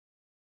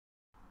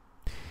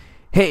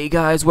Hey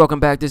guys, welcome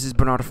back. This is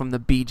Bernardo from the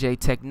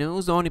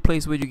BJTechNews, the only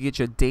place where you get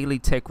your daily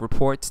tech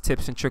reports,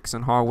 tips and tricks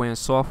on hardware and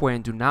software,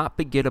 and do not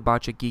forget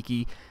about your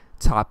geeky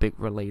topic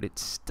related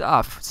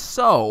stuff.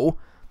 So,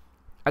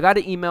 I got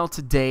an email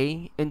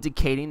today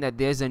indicating that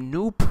there's a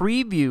new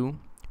preview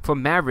for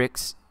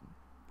Mavericks,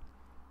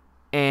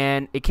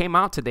 and it came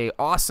out today.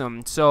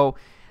 Awesome. So,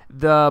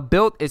 the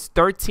build is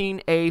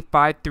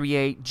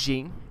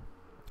 13A538g,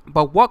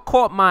 but what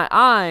caught my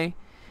eye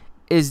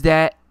is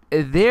that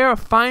they're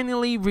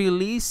finally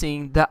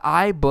releasing the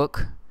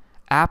iBook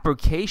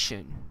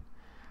application.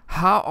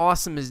 How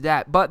awesome is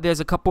that? But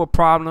there's a couple of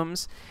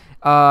problems,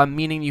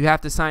 meaning you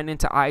have to sign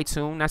into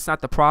iTunes. That's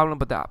not the problem,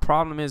 but the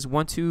problem is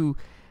once you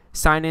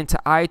sign into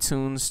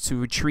iTunes to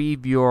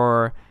retrieve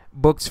your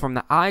books from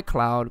the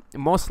iCloud,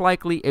 most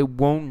likely it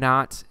will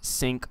not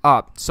sync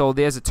up. So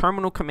there's a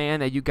terminal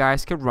command that you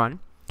guys can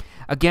run.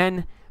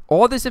 Again,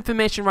 all this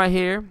information right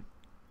here,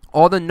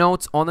 all the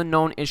notes on the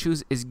known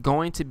issues is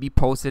going to be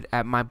posted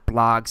at my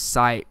blog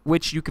site,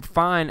 which you can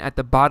find at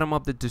the bottom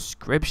of the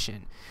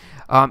description.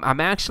 I'm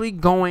actually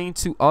going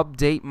to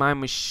update my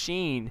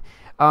machine.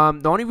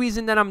 The only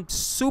reason that I'm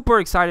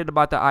super excited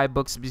about the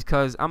iBooks is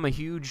because I'm a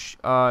huge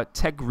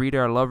tech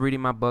reader. I love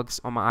reading my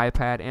books on my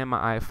iPad and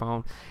my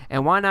iPhone.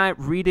 And why not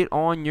read it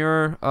on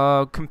your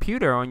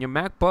computer, on your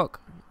MacBook,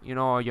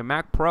 or your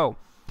Mac Pro?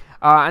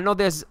 I know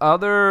there's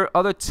other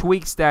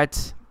tweaks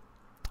that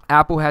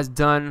Apple has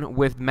done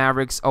with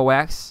Mavericks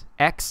OS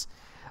X,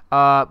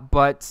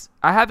 but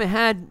I haven't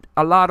had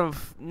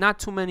not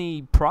too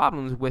many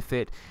problems with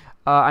it.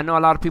 I know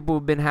a lot of people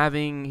have been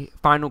having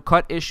Final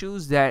Cut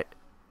issues that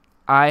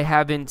I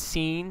haven't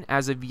seen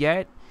as of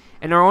yet,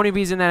 and the only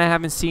reason that I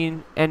haven't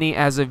seen any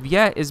as of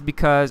yet is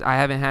because I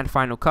haven't had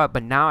Final Cut.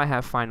 But now I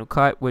have Final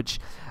Cut, which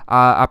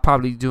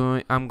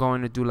I'm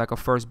going to do like a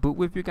first boot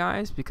with you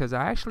guys, because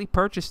I actually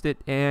purchased it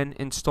and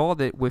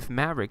installed it with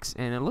Mavericks,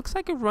 and it looks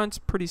like it runs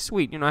pretty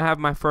sweet. I have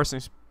my first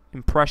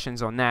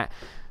impressions on that,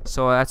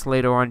 so that's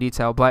later on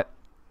detail. But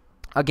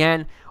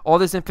again, all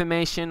this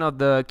information of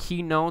the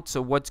keynotes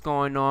of what's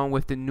going on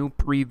with the new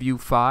Preview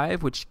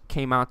 5, which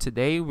came out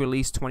today,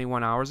 released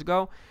 21 hours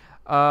ago,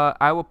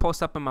 I will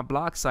post up on my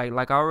blog site.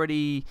 Like I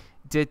already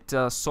did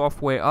a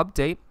software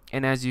update,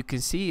 and as you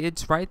can see,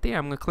 it's right there.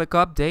 I'm going to click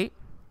update,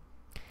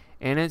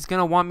 and it's going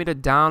to want me to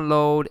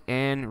download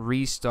and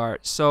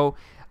restart. So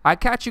I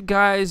catch you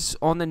guys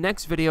on the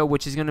next video,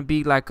 which is going to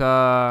be like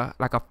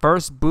a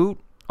first boot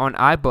on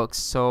iBooks.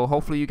 So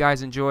hopefully you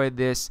guys enjoy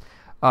this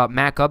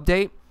Mac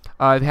update.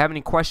 If you have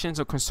any questions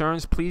or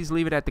concerns, please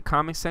leave it at the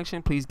comment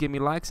section. Please give me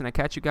likes, and I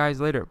catch you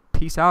guys later.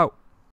 Peace out.